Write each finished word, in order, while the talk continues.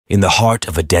In the heart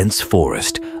of a dense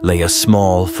forest lay a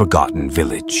small, forgotten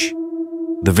village.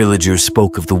 The villagers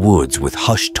spoke of the woods with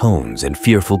hushed tones and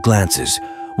fearful glances,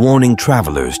 warning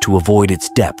travelers to avoid its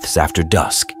depths after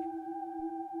dusk.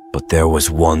 But there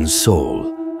was one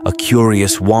soul, a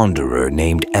curious wanderer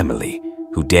named Emily,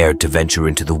 who dared to venture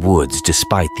into the woods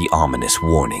despite the ominous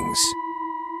warnings.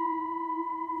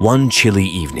 One chilly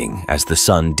evening, as the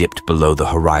sun dipped below the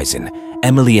horizon,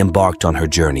 Emily embarked on her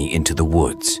journey into the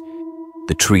woods.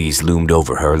 The trees loomed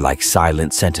over her like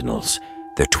silent sentinels,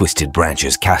 their twisted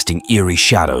branches casting eerie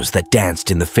shadows that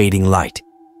danced in the fading light.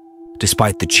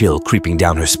 Despite the chill creeping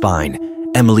down her spine,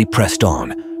 Emily pressed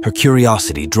on, her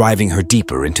curiosity driving her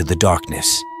deeper into the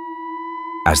darkness.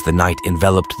 As the night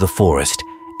enveloped the forest,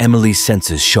 Emily's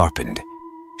senses sharpened.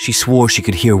 She swore she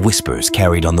could hear whispers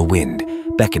carried on the wind,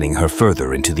 beckoning her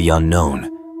further into the unknown.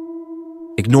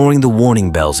 Ignoring the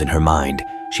warning bells in her mind,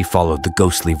 she followed the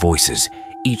ghostly voices,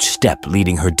 each step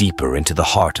leading her deeper into the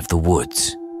heart of the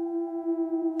woods.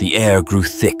 The air grew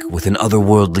thick with an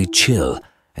otherworldly chill,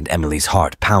 and Emily's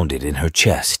heart pounded in her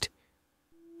chest.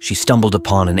 She stumbled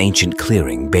upon an ancient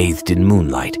clearing bathed in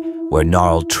moonlight, where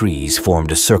gnarled trees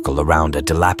formed a circle around a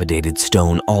dilapidated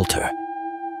stone altar.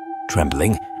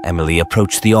 Trembling, Emily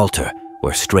approached the altar,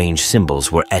 where strange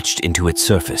symbols were etched into its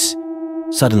surface.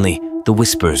 Suddenly, the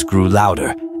whispers grew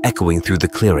louder, echoing through the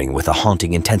clearing with a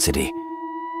haunting intensity.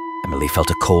 Emily felt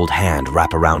a cold hand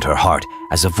wrap around her heart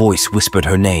as a voice whispered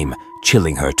her name,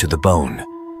 chilling her to the bone.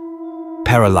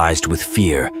 Paralyzed with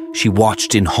fear, she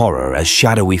watched in horror as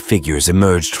shadowy figures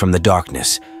emerged from the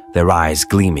darkness, their eyes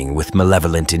gleaming with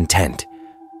malevolent intent.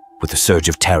 With a surge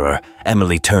of terror,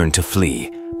 Emily turned to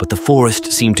flee, but the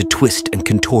forest seemed to twist and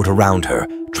contort around her,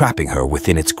 trapping her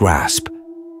within its grasp.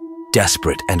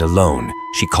 Desperate and alone,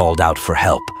 she called out for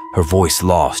help, her voice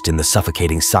lost in the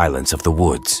suffocating silence of the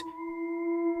woods.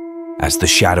 As the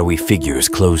shadowy figures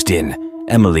closed in,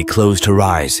 Emily closed her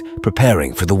eyes,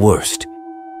 preparing for the worst.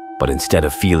 But instead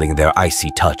of feeling their icy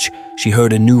touch, she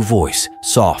heard a new voice,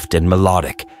 soft and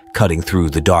melodic, cutting through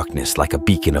the darkness like a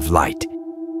beacon of light.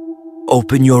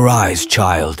 "Open your eyes,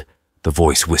 child," the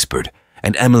voice whispered,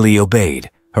 and Emily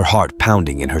obeyed, her heart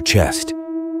pounding in her chest.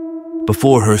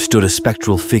 Before her stood a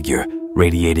spectral figure,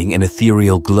 radiating an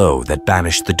ethereal glow that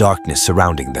banished the darkness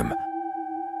surrounding them.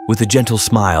 With a gentle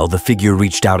smile, the figure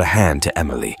reached out a hand to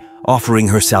Emily, offering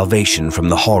her salvation from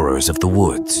the horrors of the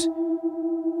woods.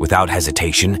 Without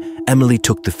hesitation, Emily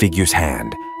took the figure's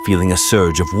hand, feeling a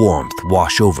surge of warmth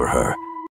wash over her.